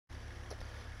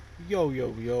Yo,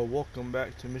 welcome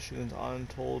back to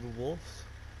Michigan-Untold Wolves.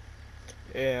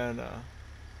 And I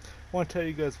want to tell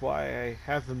you guys why I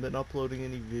haven't been uploading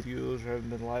any videos or haven't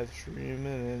been live streaming,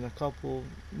 and a couple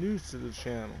news to the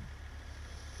channel.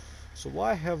 So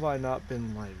why have I not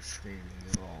been live streaming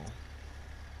at all?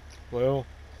 Well,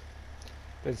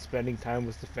 been spending time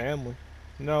with the family.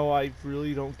 No, I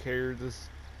really don't care this,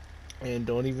 and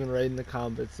don't even write in the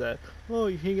comments that, oh,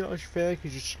 you're hanging out with your family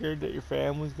because you're scared that your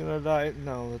family's gonna die.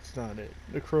 No, that's not it.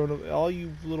 All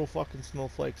you little fucking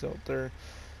snowflakes out there,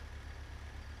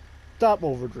 stop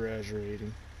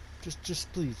over-exaggerating.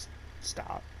 Just please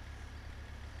stop.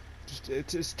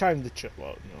 It's time to chill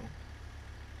out,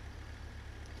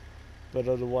 But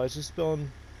otherwise, just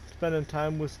spending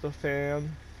time with the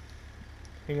fam,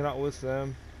 hanging out with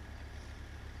them.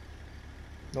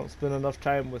 Don't spend enough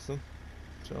time with them,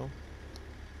 so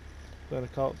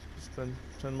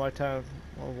spend my time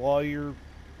while you're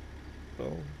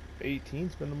well 18.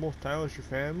 Spend the most time with your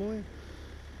family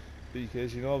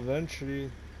because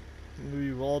eventually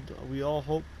we all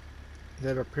hope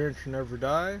that our parents should never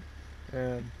die,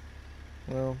 and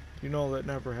well, that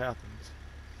never happens.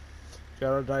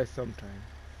 Gotta die sometime.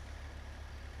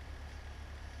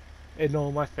 And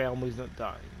no, my family's not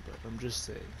dying, but I'm just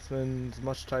saying, spend as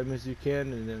much time as you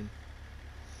can, and then,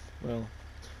 well,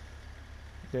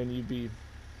 then you'd be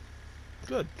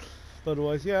good. But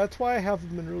otherwise, yeah, that's why I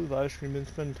haven't been really live streaming,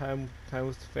 spending time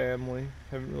with the family.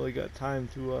 Haven't really got time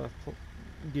to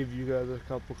give you guys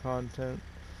some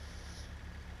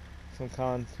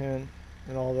content,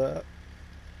 and all that.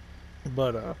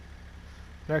 But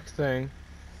next thing,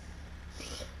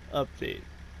 update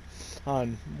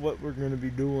on what we're going to be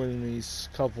doing in these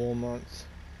couple of months.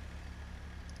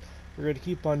 We're going to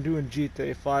keep on doing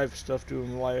GTA 5 stuff,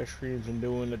 doing live streams and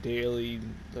doing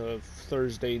the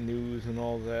Thursday news and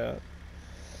all that.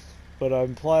 But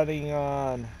I'm planning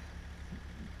on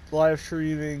live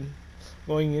streaming,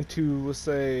 going into, let's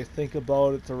say, Think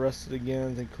About It, the rest of the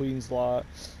games, and Queen's Lot.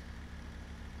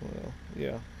 Well,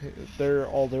 yeah,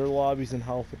 all their lobbies and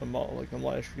helping them out like I'm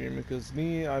live streaming, because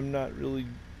I'm not really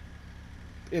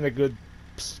in a good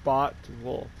spot.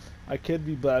 Well, I could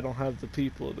be, but I don't have the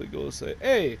people to go say,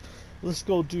 hey, let's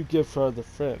go do gift for other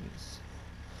friends.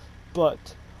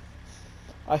 But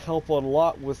I help out a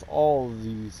lot with all of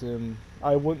these, and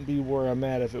I wouldn't be where I'm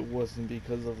at if it wasn't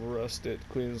because of Rust at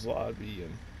Queen's Lobby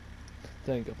and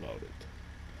Think About It.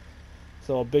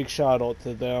 So a big shout out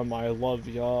to them. I love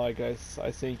y'all. I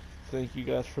thank you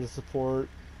guys for the support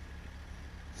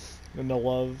and the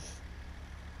love.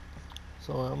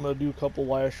 So I'm gonna do a couple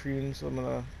live streams. I'm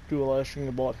gonna do a live stream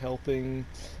about helping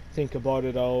Think About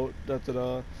It out,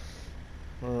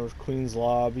 or Queen's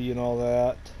Lobby and all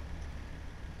that.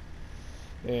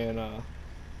 And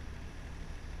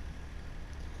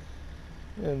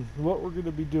what we're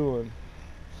gonna be doing.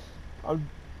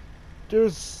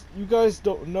 You guys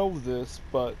don't know this,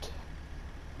 but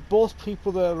both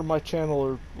people that are on my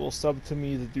channel will sub to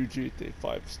me to do GTA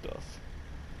 5 stuff.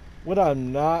 When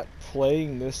I'm not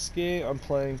playing this game, I'm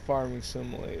playing Farming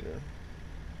Simulator.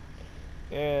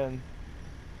 And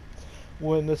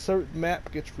when a certain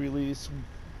map gets released,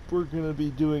 we're going to be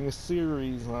doing a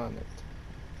series on it.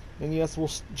 And yes,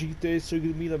 GTA is still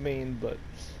going to be the main, but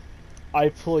I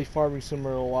play Farming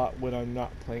Simulator a lot when I'm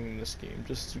not playing this game,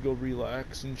 just to go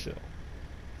relax and chill.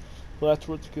 So that's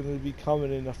what's going to be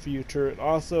coming in the future. And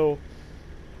also,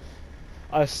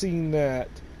 I've seen that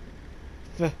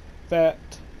Fat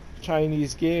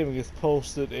Chinese Gaming has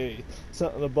posted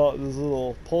something about this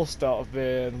little post-out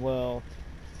van. Well,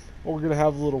 we're gonna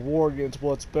have a little war against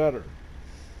what's better.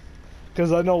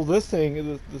 Because I know this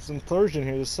Insurgent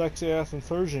here, this sexy ass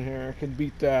Insurgent here, can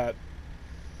beat that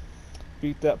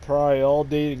probably all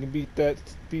day. It can beat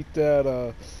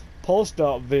that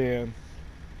post-out van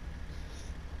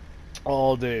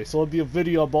all day. So there'll be a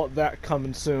video about that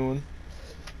coming soon.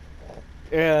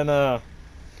 And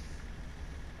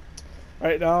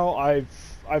right now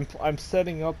I'm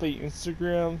setting up a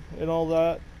Instagram and all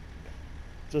that.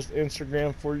 Just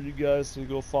Instagram for you guys to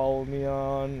go follow me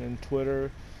on, and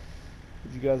Twitter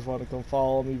if you guys want to come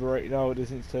follow me. But right now it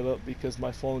isn't set up because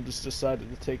my phone just decided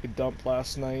to take a dump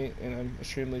last night, and I'm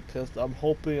extremely pissed. I'm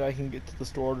hoping I can get to the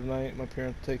store tonight. My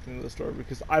parents take me to the store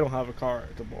because I don't have a car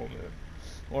at the moment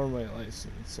or my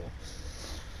license, so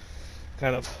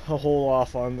kind of a hold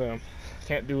off on them.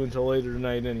 Can't do until later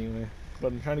tonight anyway.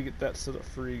 But I'm trying to get that set up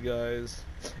for you guys.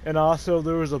 And also,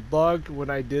 there was a bug when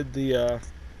I did the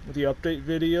update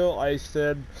video. I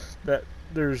said that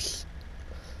there's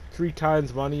 3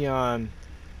 times money on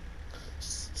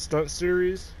stunt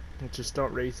series, which is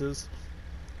stunt races.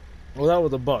 Well, that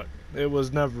was a bug. It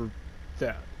was never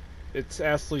that. It's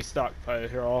Astley stockpile.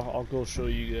 Here, I'll go show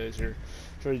you guys here.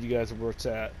 Show you guys where it's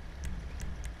at.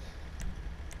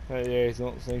 You guys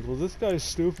don't think, well, this guy's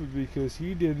stupid because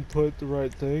he didn't put the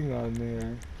right thing on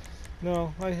there.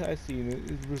 No, I seen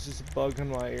it. It was just a bug on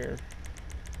my ear.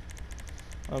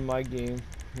 On my game.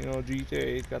 You know,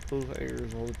 GTA's got those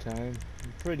errors all the time.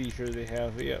 I'm pretty sure they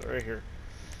have it. Yeah, right here.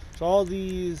 So all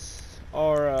these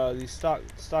are, these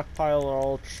stockpile are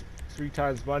all 3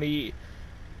 times money.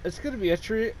 It's gonna be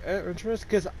interesting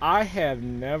because I have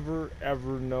never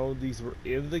ever known these were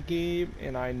in the game,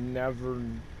 and I never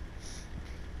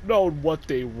known what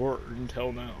they were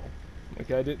until now.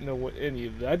 Like, I didn't know what any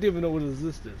of that. I didn't even know what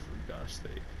existed, for gosh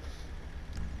sake.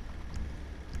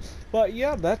 But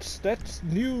yeah, that's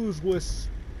news with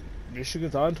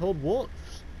Michigan's Untold Wolves,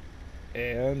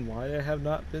 and why I have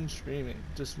not been streaming.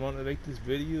 Just want to make this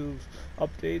video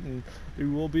update, and there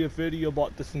will be a video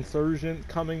about this insurgent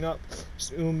coming up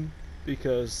soon,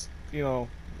 because, you know,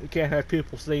 we can't have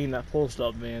people saying that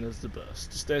post-up van is the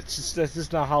best. That's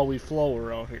just not how we flow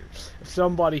around here. If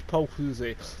somebody posts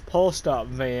a post-up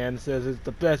van, says it's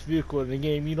the best vehicle in the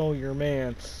game, you know your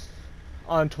man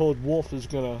Untold Wolf is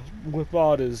gonna whip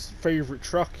out his favorite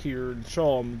truck here and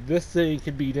show him this thing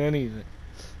can beat anything.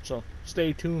 So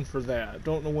stay tuned for that.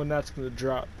 Don't know when that's gonna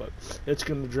drop, but it's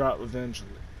gonna drop eventually.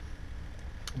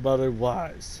 But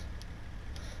otherwise,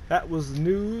 that was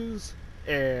news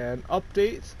and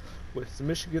updates with the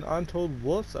Michigan Untold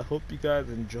Wolves. I hope you guys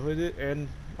enjoyed it, and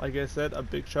like I said, a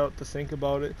big shout out to Think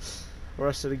About It.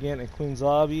 Arrested again in Queen's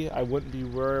Lobby. I wouldn't be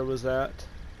where I was at,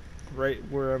 right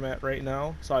where I'm at right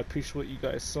now. So I appreciate you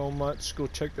guys so much. Go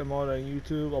check them out on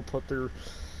YouTube. I'll put their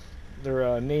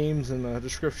names in the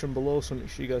description below, so make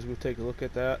sure you guys go take a look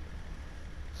at that.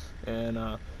 And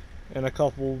in a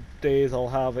couple days I'll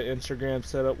have an Instagram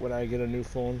set up when I get a new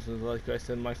phone. So like I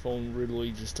said, my phone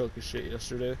really just took a shit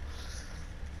yesterday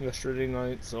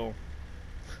night. So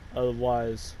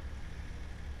otherwise,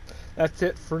 that's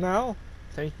it for now.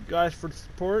 Thank you guys for the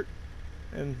support,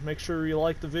 and make sure you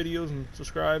like the videos and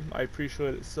subscribe. I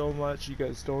appreciate it so much. You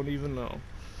guys don't even know.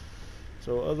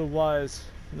 So otherwise,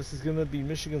 this is gonna be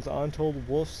Michigan's Untold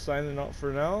Wolf signing out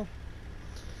for now.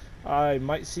 I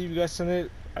might see you guys tonight.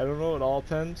 I don't know. It all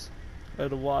depends.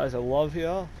 Otherwise, I love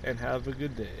y'all and have a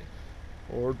good day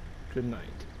or good night.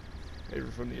 Maybe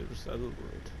from the other side of the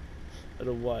world.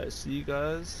 Otherwise, see you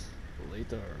guys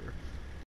later.